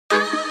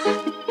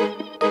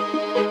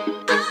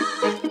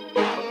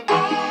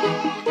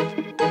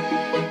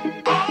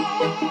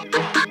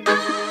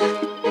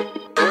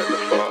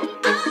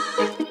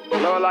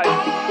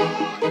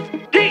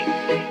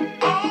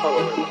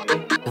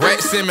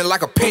ice in me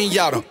like a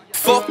pinata.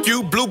 Fuck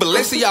you, blue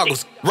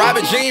Balenciagas.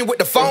 Robin Jean with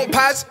the phone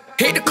pots.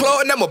 Hit the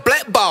club and them a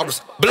black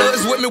bottles.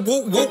 Bloods with me,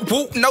 whoop, whoop,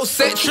 whoop. No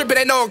set trippin',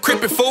 they know I'm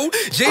crippin' fool.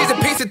 G's a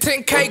piece of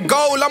 10K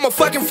gold, I'm a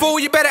fucking fool,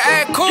 you better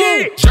act cool.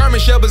 Yeah. German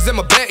Shepherds in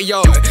my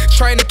backyard.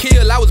 Train to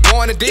kill, I was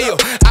born to deal.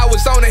 I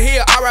was on the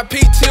hill,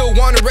 RIP till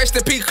one, rest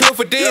in peace, Cliff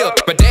for deal.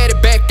 My daddy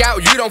back out,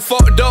 you don't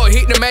fuck the dog.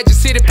 Hit the Magic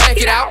City, pack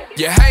it out.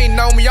 You hatin'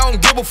 on me, I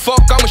don't give a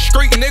fuck. I'm a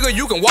street nigga,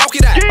 you can walk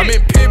it out. I'm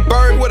in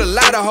Pittsburgh with a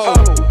lot of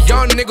hoes.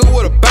 Young nigga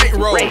with a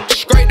bankroll.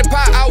 Scrape the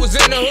pot, I was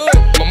in the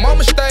hood. My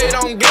mama stayed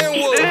on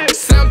Glenwood.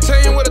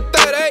 17 with a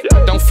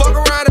 38. Don't fuck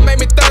around and make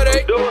me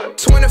 38.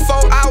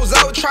 24 hours,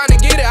 I was trying to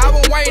get it. I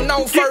was waiting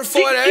on first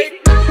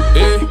 48.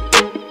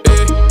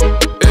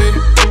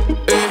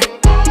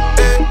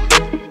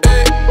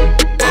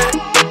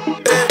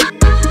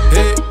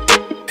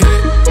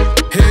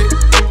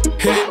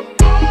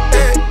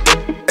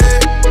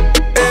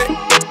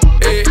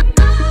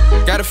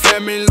 Got a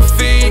family to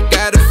feed,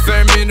 got a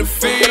family to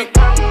feed.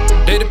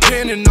 They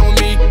depending on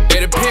me, they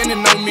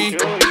depending on me.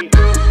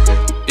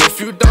 If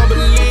you don't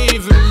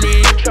believe in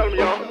me,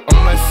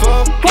 I'm like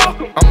fuck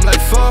you, I'm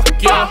like fuck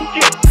you,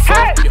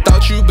 fuck you.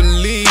 Thought you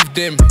believed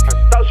in me,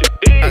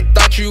 I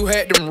thought you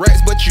had them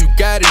racks, but you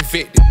got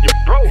evicted.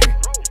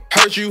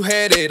 Heard you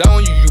had it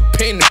on you, you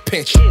paying the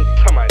pension.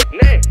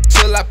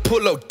 Till I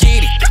pull up,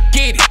 get it,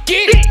 get it,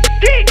 get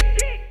it.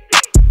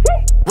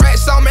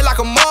 Rats on me like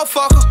a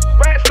motherfucker.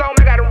 Rats on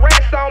me, got them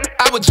rats on me.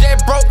 I was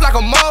jet broke like a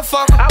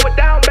motherfucker. I was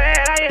down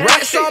bad, I ain't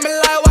rats on me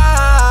like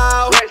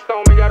wow. Rats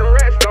on me, got them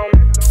rats on me.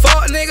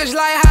 Fuck niggas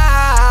like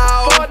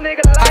how? Fuck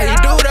niggas like how you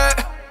do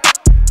that?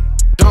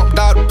 Dumped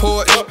out the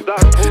porch.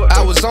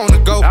 I was on the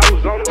go.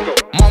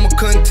 Mama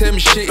couldn't tell me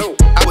shit.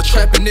 I was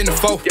trapping in the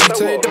foe.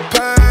 Take the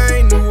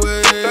pain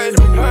away.